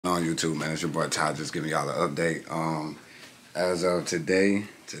on YouTube, man? It's your boy Ty, just giving y'all an update. As of today,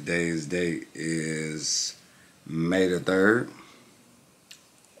 today's date is May the 3rd.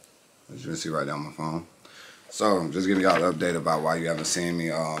 As you can see right there on my phone. So, I'm just giving y'all an update about why you haven't seen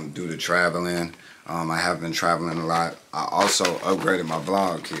me due to traveling. I have been traveling a lot. I also upgraded my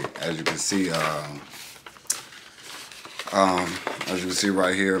vlog kit. As you can see,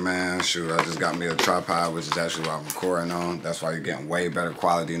 right here, man, shoot, I just got me a tripod, which is actually what I'm recording on. That's why you're getting way better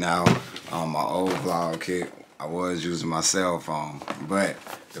quality now. My old vlog kit, I was using my cell phone, but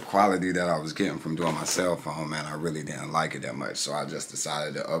the quality that I was getting from doing my cell phone, man, I really didn't like it that much. So I just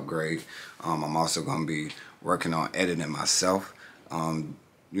decided to upgrade. I'm also going to be working on editing myself, just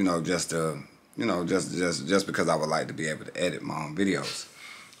because I would like to be able to edit my own videos.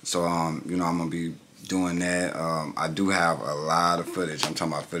 So, I'm going to be doing that. I do have a lot of footage. I'm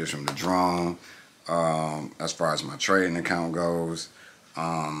talking about footage from the drone, as far as my trading account goes.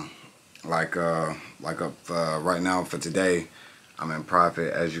 Right now for today, I'm in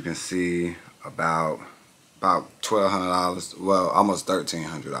profit, as you can see, about $1,200. Well, almost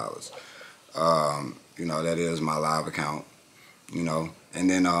 $1,300. That is my live account. And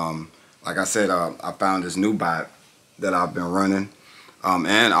then like I said, I found this new bot that I've been running.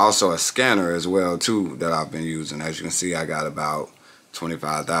 And also a scanner as well too that I've been using. As you can see, I got about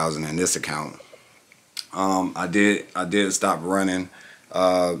 25,000 in this account. I did stop running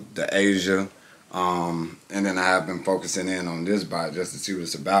the Asia, and then I have been focusing in on this bot just to see what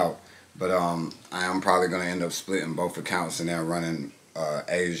it's about. But I am probably going to end up splitting both accounts and then running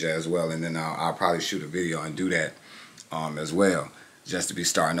Asia as well. And then I'll probably shoot a video and do that as well, just to be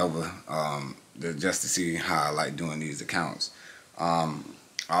starting over, just to see how I like doing these accounts.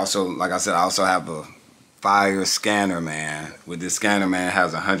 Also, like I said, I also have a fire scanner, man. With this scanner, man, it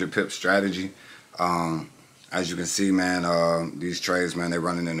has a 100 pip strategy. As you can see, man, these trades, man, they're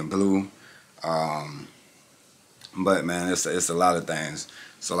running in the blue. But man, it's a lot of things.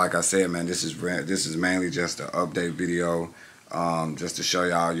 So like I said, man, this is mainly just an update video, just to show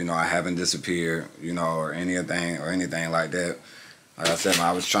y'all, I haven't disappeared, or anything like that. Like I said, man,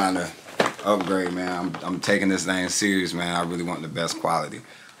 I was trying to upgrade, man. I'm taking this thing serious, man. I really want the best quality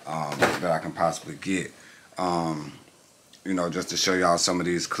that I can possibly get. Just to show y'all some of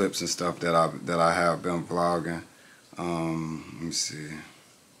these clips and stuff that I have been vlogging. Let me see.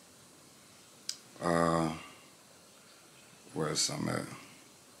 Where's some at?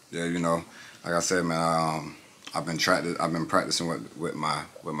 Yeah, like I said, man, I've been practicing with my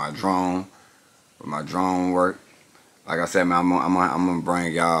drone work. Like I said, man, I'm gonna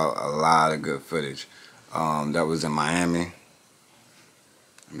bring y'all a lot of good footage. That was in Miami.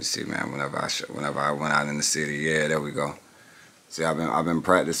 Let me see, man. Whenever I went out in the city, yeah, there we go. See, I've been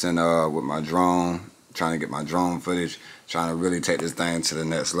practicing with my drone, trying to get my drone footage, trying to really take this thing to the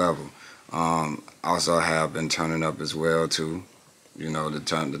next level. Also have been turning up as well too. The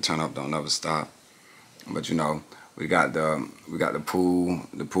turn up don't never stop. But we got the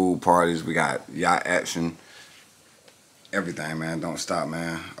pool parties, we got yacht action. Everything, man, don't stop,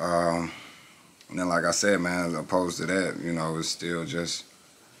 man. And then, like I said, man, as opposed to that, it's still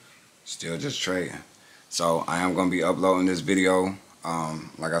just trading. So I am gonna be uploading this video.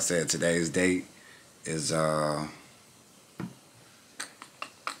 Like I said, today's date is May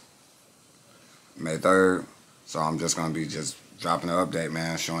 3rd. So I'm just gonna be dropping an update,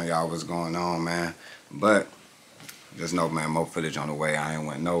 man, showing y'all what's going on, man. But just know, man, more footage on the way. I ain't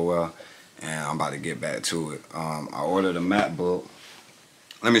went nowhere. And I'm about to get back to it. I ordered a MacBook.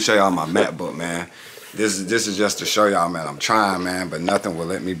 Let me show y'all my MacBook, man. This is just to show y'all, man, I'm trying, man, but nothing will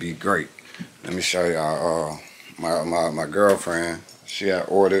let me be great. Let me show y'all. My girlfriend, we had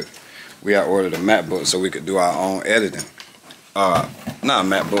ordered a MacBook so we could do our own editing. Not a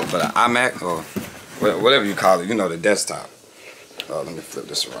MacBook, but an iMac or whatever you call it. The desktop. Let me flip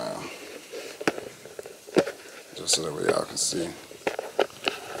this around, just so that way y'all can see.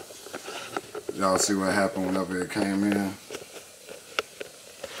 Y'all see what happened whenever it came in?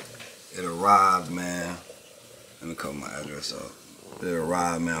 It arrived, man. Let me cover my address up. It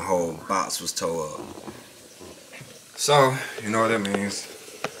arrived, man. Whole box was tore up. So, you know what that means.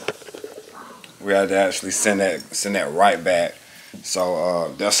 We had to actually send that right back.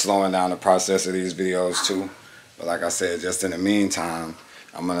 So that's slowing down the process of these videos too. But like I said, just in the meantime,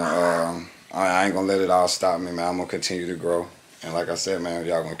 I'm gonna I ain't gonna let it all stop me, man. I'm gonna continue to grow. And like I said, man,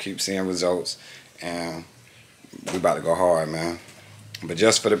 y'all gonna keep seeing results, and we about to go hard, man. But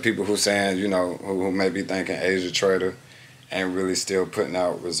just for the people who saying, who may be thinking Asia Trader ain't really still putting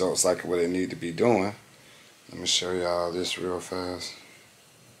out results like what they need to be doing, let me show y'all this real fast.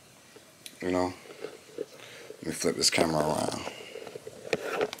 Let me flip this camera around.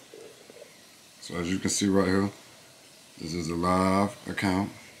 So as you can see right here, this is a live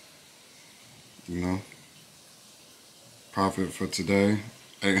account. You know, profit for today,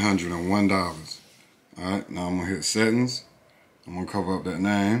 $801. All right, now I'm gonna hit settings. I'm gonna cover up that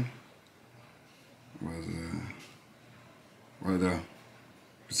name. Where's it? Right there.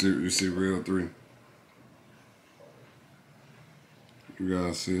 You see real 3. You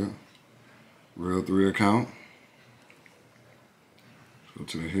guys see it? Real 3 account. Go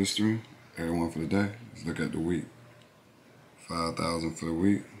to the history. Everyone for the day. Let's look at the week. 5,000 for the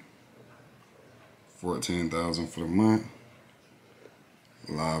week. 14,000 for the month.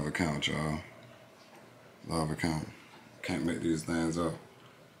 Live account, y'all. Live account. Can't make these things up.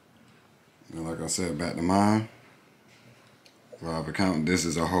 And like I said, back to mine. Live account. This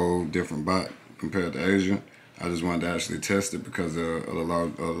is a whole different bot compared to Asia. I just wanted to actually test it because of the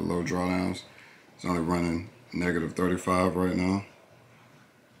low drawdowns. It's only running -35 right now.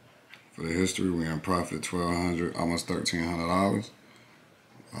 For the history, we're in profit $1,200, almost $1,300.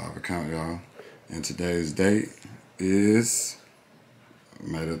 Live account, y'all. And today's date is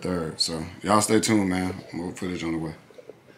May the 3rd. So y'all stay tuned, man. More footage on the way.